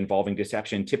study involving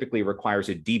deception typically requires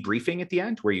a debriefing at the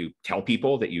end where you tell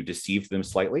people that you deceived them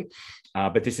slightly,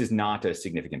 but this is not a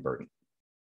significant burden.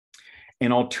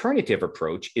 An alternative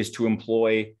approach is to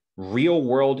employ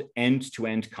real-world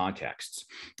end-to-end contexts,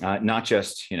 not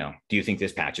just, do you think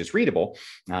this patch is readable,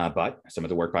 but some of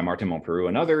the work by Martin Monperu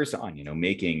and others on,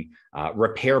 making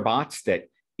repair bots that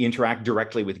interact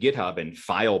directly with GitHub and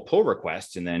file pull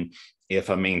requests, and then if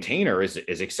a maintainer is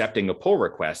accepting a pull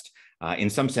request, in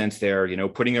some sense, they're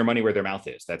putting their money where their mouth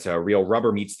is. That's a real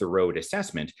rubber meets the road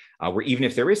assessment, where even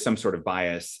if there is some sort of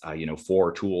bias,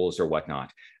 for tools or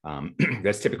whatnot,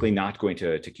 that's typically not going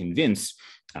to convince,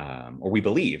 or we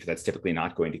believe that's typically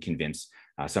not going to convince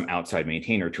some outside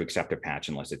maintainer to accept a patch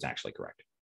unless it's actually correct.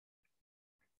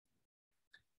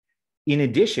 In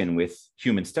addition, with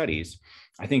human studies,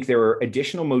 I think there are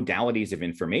additional modalities of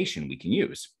information we can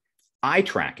use. Eye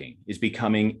tracking is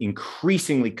becoming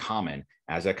increasingly common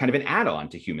as a kind of an add-on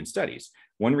to human studies.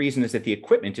 One reason is that the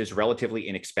equipment is relatively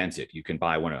inexpensive. You can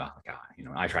buy an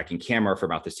eye tracking camera for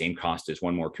about the same cost as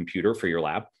one more computer for your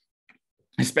lab.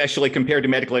 Especially compared to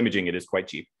medical imaging, it is quite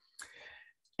cheap.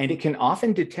 And it can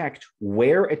often detect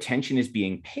where attention is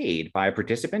being paid by a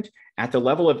participant at the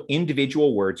level of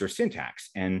individual words or syntax.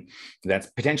 And that's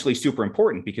potentially super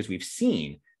important because we've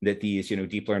seen that these,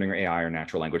 deep learning or AI or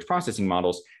natural language processing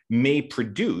models may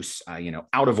produce,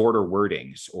 out of order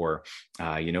wordings or,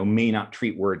 may not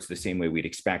treat words the same way we'd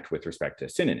expect with respect to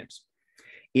synonyms.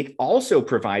 It also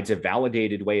provides a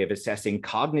validated way of assessing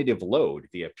cognitive load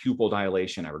via pupil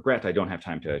dilation. I regret I don't have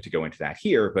time to go into that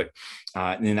here, but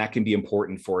then that can be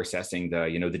important for assessing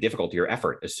the difficulty or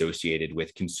effort associated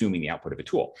with consuming the output of a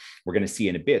tool. We're going to see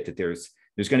in a bit that there's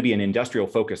there's going to be an industrial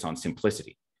focus on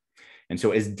simplicity. And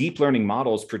so as deep learning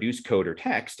models produce code or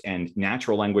text and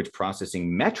natural language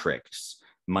processing metrics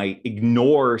might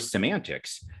ignore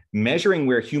semantics, measuring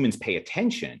where humans pay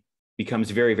attention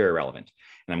becomes very, very relevant.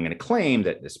 And I'm going to claim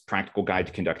that this practical guide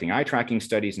to conducting eye tracking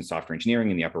studies in software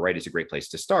engineering in the upper right is a great place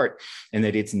to start, and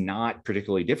that it's not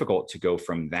particularly difficult to go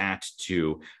from that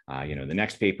to, the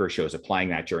next paper shows applying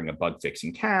that during a bug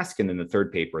fixing task. And then the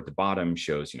third paper at the bottom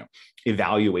shows,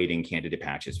 evaluating candidate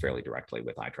patches fairly directly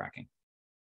with eye tracking.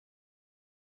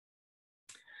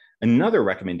 Another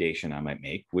recommendation I might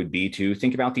make would be to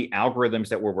think about the algorithms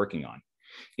that we're working on.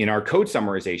 In our code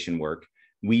summarization work,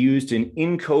 we used an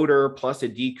encoder plus a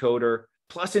decoder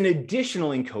plus an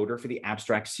additional encoder for the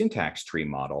abstract syntax tree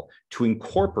model to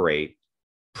incorporate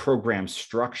program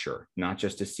structure, not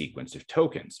just a sequence of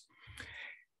tokens.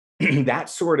 That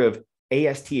sort of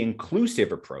AST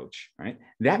inclusive approach, right?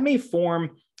 That may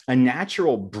form a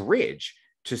natural bridge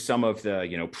to some of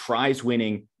the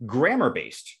prize-winning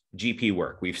grammar-based GP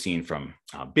work we've seen from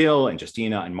Bill and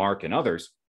Justina and Mark and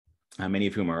others, many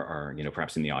of whom are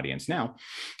perhaps in the audience now,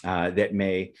 that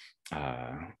may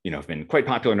have been quite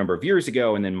popular a number of years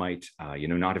ago and then might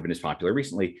not have been as popular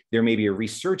recently. There may be a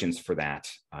resurgence for that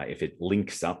if it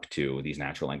links up to these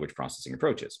natural language processing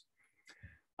approaches.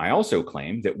 I also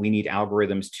claim that we need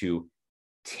algorithms to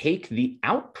take the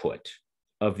output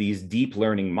of these deep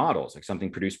learning models, like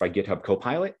something produced by GitHub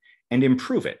Copilot, and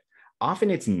improve it. Often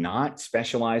it's not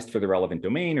specialized for the relevant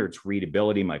domain, or its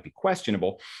readability might be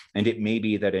questionable. And it may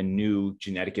be that a new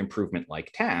genetic improvement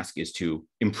like task is to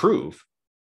improve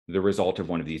the result of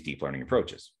one of these deep learning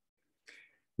approaches.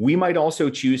 We might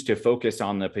also choose to focus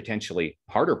on the potentially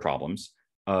harder problems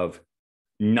of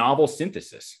novel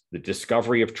synthesis, the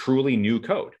discovery of truly new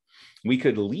code. We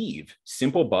could leave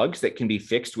simple bugs that can be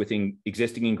fixed within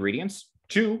existing ingredients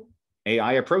to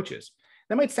AI approaches.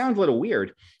 That might sound a little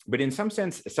weird, but in some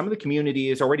sense, some of the community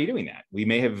is already doing that. We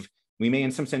may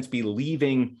in some sense be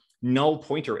leaving null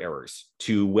pointer errors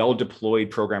to well-deployed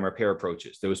program repair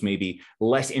approaches. Those may be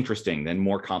less interesting than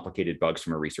more complicated bugs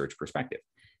from a research perspective.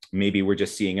 Maybe we're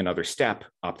just seeing another step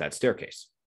up that staircase.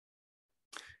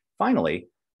 Finally,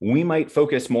 we might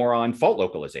focus more on fault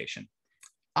localization,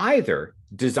 either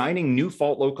designing new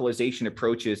fault localization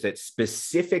approaches that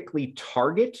specifically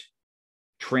target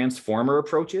transformer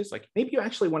approaches, like maybe you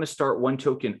actually want to start one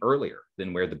token earlier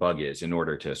than where the bug is in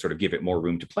order to sort of give it more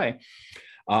room to play.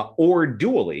 Or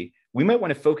dually, we might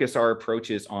want to focus our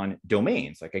approaches on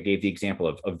domains, like I gave the example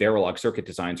of Verilog circuit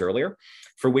designs earlier,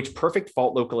 for which perfect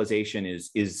fault localization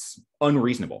is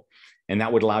unreasonable. And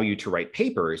that would allow you to write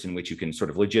papers in which you can sort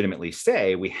of legitimately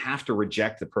say, we have to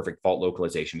reject the perfect fault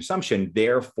localization assumption.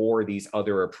 Therefore, these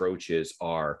other approaches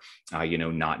are,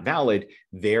 not valid.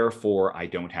 Therefore, I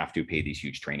don't have to pay these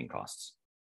huge training costs.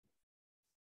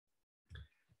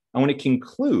 I want to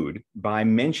conclude by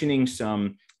mentioning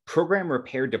some program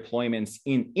repair deployments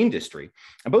in industry,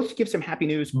 and both to give some happy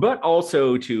news, but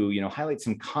also to highlight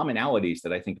some commonalities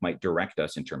that I think might direct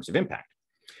us in terms of impact.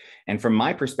 And from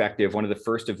my perspective, one of the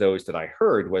first of those that I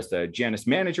heard was the Janus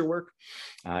Manager work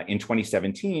in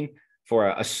 2017 for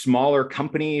a smaller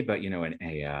company, but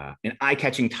an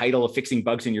eye-catching title of fixing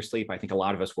bugs in your sleep. I think a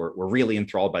lot of us were really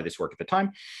enthralled by this work at the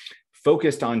time,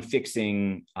 focused on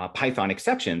fixing Python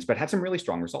exceptions, but had some really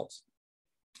strong results.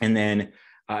 And then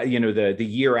the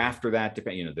year after that,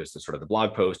 there's the sort of the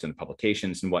blog post and the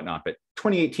publications and whatnot, but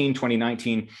 2018,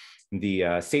 2019, the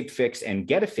SapeFix and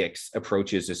GetAfix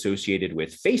approaches associated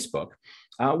with Facebook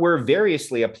were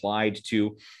variously applied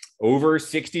to over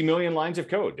 60 million lines of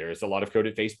code. There's a lot of code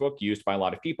at Facebook used by a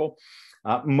lot of people,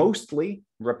 mostly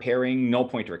repairing null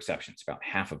pointer exceptions, about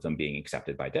half of them being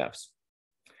accepted by devs.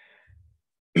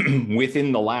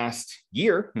 Within the last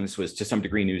year, and this was to some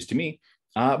degree news to me,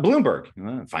 Bloomberg,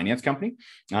 a finance company,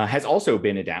 has also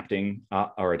been adopting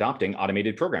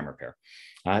automated program repair.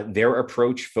 Their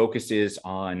approach focuses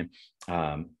on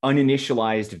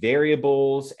uninitialized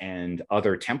variables and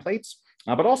other templates,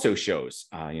 but also shows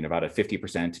about a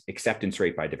 50% acceptance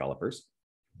rate by developers.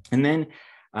 And then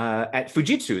at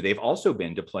Fujitsu, they've also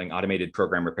been deploying automated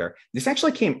program repair. This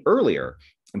actually came earlier,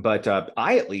 but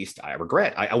I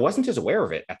regret I wasn't as aware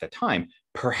of it at the time,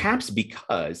 perhaps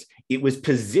because it was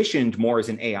positioned more as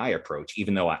an AI approach,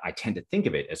 even though I tend to think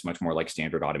of it as much more like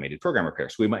standard automated program repair.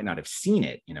 So we might not have seen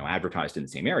it, advertised in the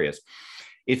same areas.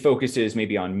 It focuses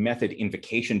maybe on method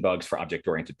invocation bugs for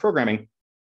object-oriented programming,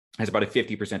 has about a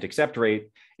 50% accept rate,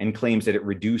 and claims that it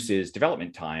reduces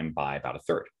development time by about a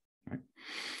third. Right?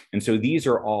 And so these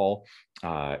are all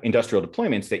industrial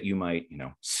deployments that you might,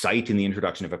 cite in the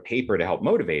introduction of a paper to help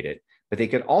motivate it, but they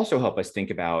could also help us think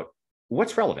about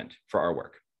what's relevant for our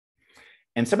work.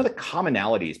 And some of the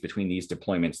commonalities between these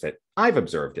deployments that I've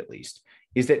observed, at least,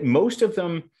 is that most of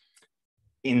them,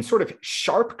 in sort of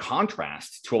sharp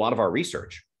contrast to a lot of our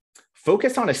research,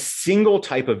 focus on a single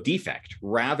type of defect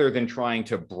rather than trying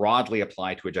to broadly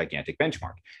apply to a gigantic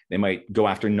benchmark. They might go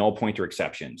after null pointer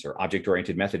exceptions or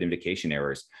object-oriented method invocation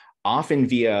errors, often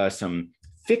via some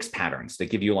fixed patterns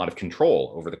that give you a lot of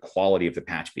control over the quality of the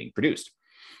patch being produced.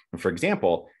 For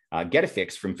example,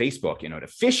 GECCO from Facebook, it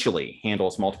officially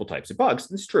handles multiple types of bugs.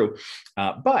 That's true.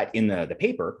 But in the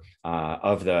paper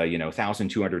of the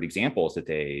 1,200 examples that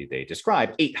they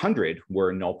describe, 800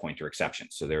 were null pointer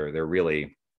exceptions. So they're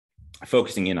really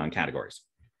focusing in on categories.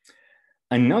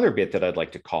 Another bit that I'd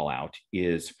like to call out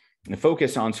is the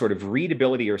focus on sort of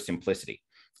readability or simplicity.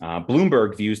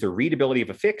 Bloomberg views the readability of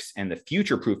a fix and the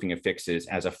future proofing of fixes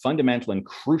as a fundamental and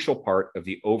crucial part of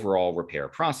the overall repair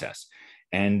process.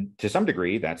 And to some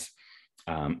degree, that's,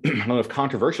 I don't know if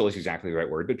controversial is exactly the right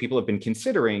word, but people have been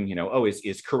considering,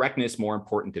 is correctness more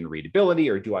important than readability,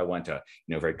 or do I want a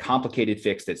very complicated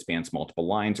fix that spans multiple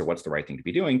lines, or what's the right thing to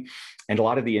be doing? And a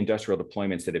lot of the industrial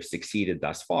deployments that have succeeded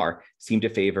thus far seem to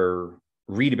favor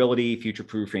readability, future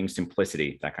proofing,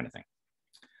 simplicity, that kind of thing.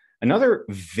 Another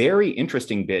very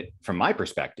interesting bit from my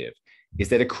perspective is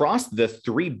that across the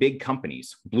three big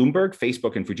companies, Bloomberg,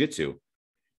 Facebook, and Fujitsu,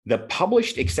 the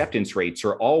published acceptance rates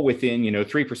are all within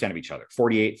 3% of each other,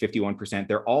 48, 51%.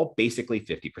 They're all basically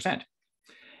 50%.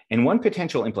 And one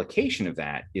potential implication of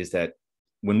that is that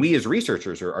when we as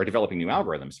researchers are developing new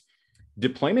algorithms,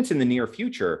 deployments in the near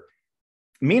future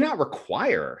may not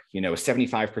require a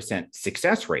 75%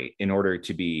 success rate in order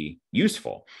to be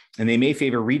useful. And they may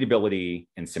favor readability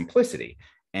and simplicity.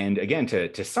 And again,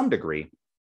 to some degree,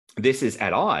 this is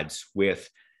at odds with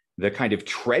the kind of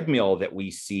treadmill that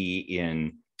we see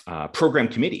in program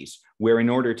committees, where in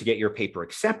order to get your paper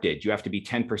accepted, you have to be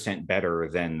 10% better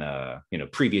than the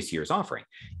previous year's offering.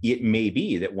 It may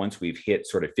be that once we've hit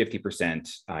sort of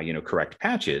 50% correct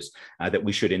patches, that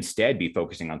we should instead be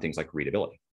focusing on things like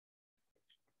readability.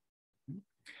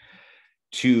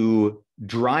 To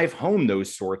drive home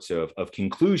those sorts of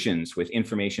conclusions with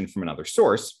information from another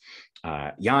source,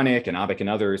 Yannick and Abik and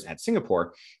others at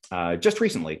Singapore just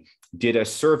recently did a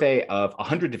survey of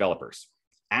 100 developers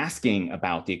asking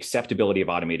about the acceptability of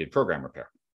automated program repair.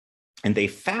 And they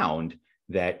found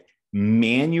that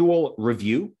manual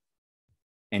review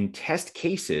and test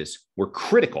cases were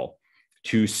critical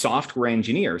to software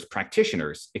engineers,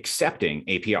 practitioners accepting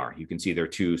APR. You can see there are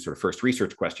two sort of first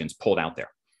research questions pulled out there.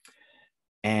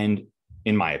 And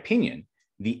in my opinion,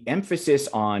 the emphasis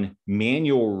on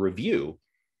manual review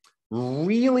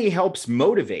really helps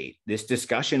motivate this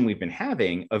discussion we've been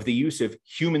having of the use of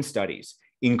human studies,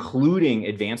 including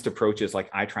advanced approaches like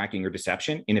eye tracking or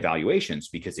deception in evaluations,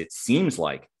 because it seems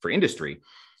like for industry,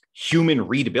 human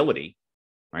readability,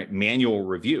 right, manual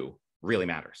review really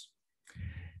matters.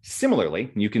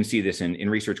 Similarly, you can see this in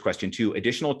research question 2,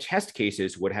 additional test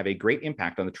cases would have a great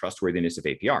impact on the trustworthiness of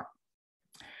APR.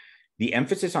 The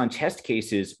emphasis on test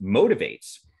cases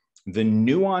motivates the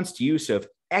nuanced use of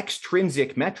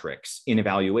extrinsic metrics in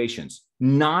evaluations,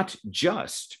 not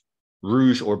just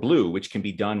rouge or blue, which can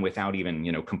be done without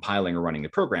even compiling or running the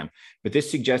program. But this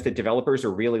suggests that developers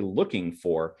are really looking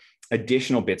for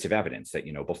additional bits of evidence that,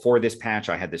 before this patch,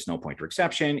 I had this null pointer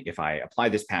exception. If I apply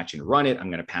this patch and run it, I'm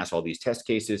going to pass all these test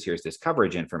cases. Here's this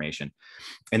coverage information.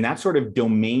 And that sort of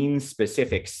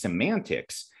domain-specific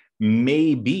semantics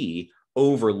may be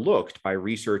overlooked by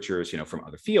researchers, from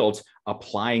other fields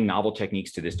applying novel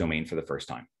techniques to this domain for the first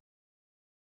time.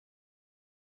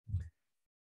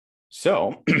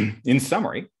 So in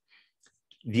summary,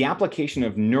 the application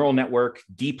of neural network,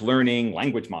 deep learning,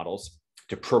 language models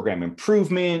to program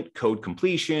improvement, code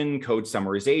completion, code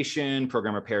summarization,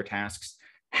 program repair tasks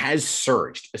has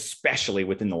surged, especially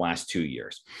within the last 2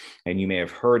 years. And you may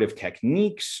have heard of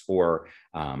techniques or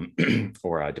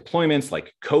deployments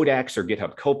like Codex or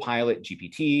GitHub Copilot,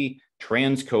 GPT,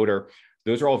 Transcoder.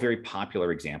 Those are all very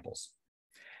popular examples.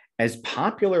 As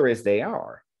popular as they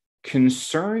are,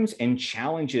 concerns and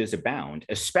challenges abound,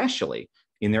 especially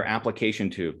in their application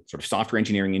to sort of software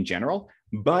engineering in general,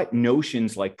 but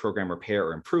notions like program repair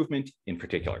or improvement in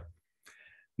particular.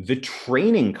 The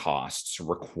training costs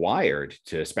required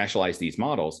to specialize these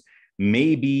models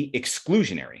may be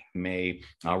exclusionary, may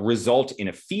result in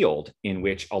a field in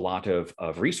which a lot of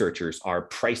researchers are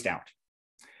priced out.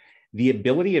 The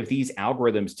ability of these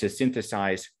algorithms to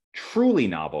synthesize truly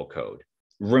novel code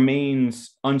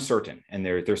remains uncertain, and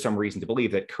there's some reason to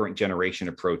believe that current generation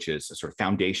approaches sort of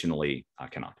foundationally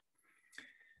cannot.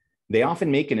 They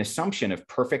often make an assumption of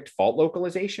perfect fault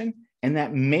localization, and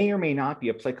that may or may not be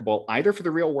applicable either for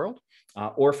the real world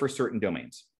or for certain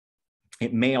domains.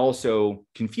 it may also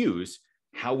confuse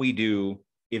how we do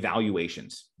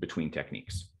evaluations between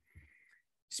techniques.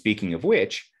 Speaking of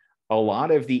which, a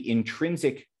lot of the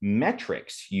intrinsic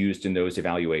metrics used in those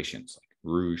evaluations, like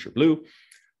rouge or blue,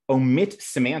 omit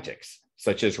semantics,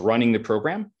 such as running the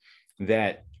program,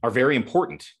 that are very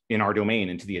important in our domain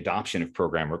into the adoption of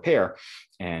program repair,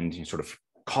 and sort of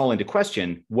call into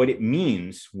question what it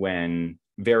means when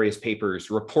various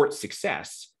papers report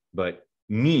success, but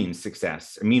mean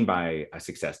by a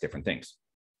success different things.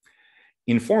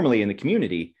 Informally in the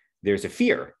community, there's a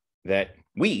fear that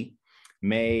we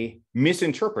may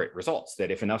misinterpret results,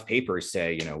 that if enough papers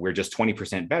say, we're just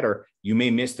 20% better, you may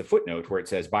miss the footnote where it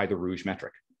says by the rouge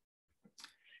metric.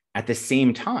 At the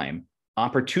same time,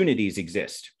 opportunities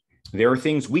exist. There are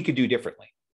things we could do differently.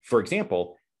 For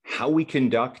example, how we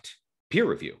conduct peer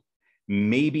review.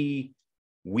 Maybe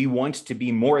we want to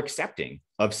be more accepting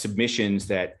of submissions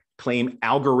that claim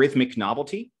algorithmic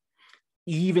novelty,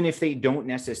 even if they don't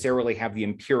necessarily have the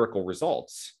empirical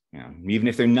results, even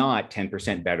if they're not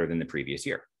 10% better than the previous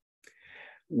year.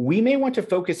 We may want to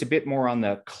focus a bit more on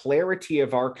the clarity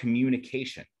of our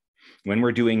communication when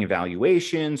we're doing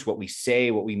evaluations, what we say,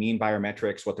 what we mean by our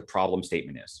metrics, what the problem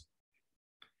statement is.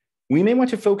 We may want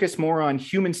to focus more on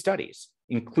human studies,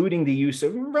 including the use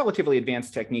of relatively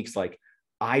advanced techniques like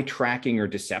eye tracking or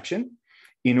deception,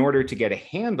 in order to get a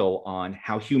handle on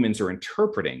how humans are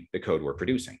interpreting the code we're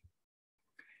producing.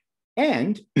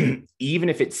 And even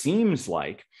if it seems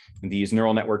like these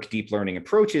neural network deep learning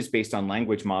approaches based on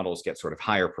language models get sort of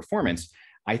higher performance,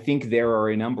 I think there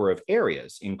are a number of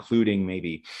areas, including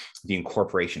maybe the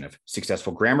incorporation of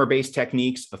successful grammar-based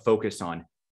techniques, a focus on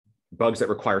bugs that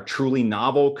require truly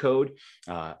novel code,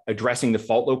 addressing the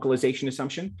fault localization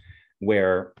assumption,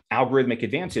 where algorithmic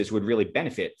advances would really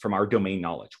benefit from our domain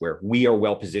knowledge, where we are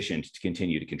well positioned to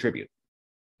continue to contribute.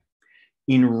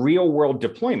 In real-world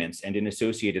deployments and in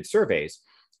associated surveys,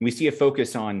 we see a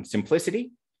focus on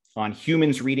simplicity, on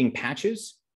humans reading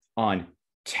patches, on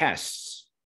tests,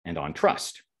 and on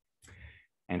trust.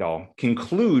 And I'll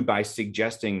conclude by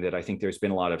suggesting that I think there's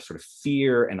been a lot of sort of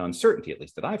fear and uncertainty, at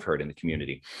least that I've heard in the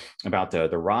community, about the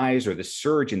rise or the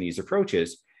surge in these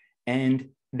approaches. And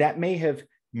that may have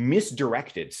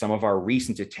misdirected some of our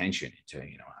recent attention to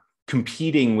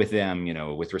competing with them,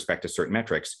 with respect to certain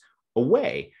metrics,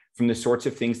 away from the sorts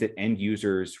of things that end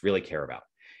users really care about.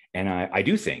 And I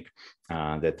do think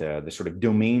that the sort of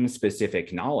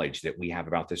domain-specific knowledge that we have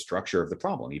about the structure of the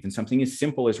problem, even something as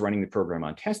simple as running the program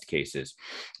on test cases,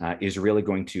 is really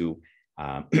going to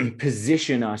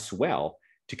position us well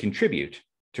to contribute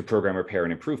to program repair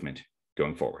and improvement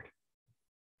going forward.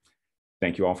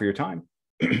 Thank you all for your time.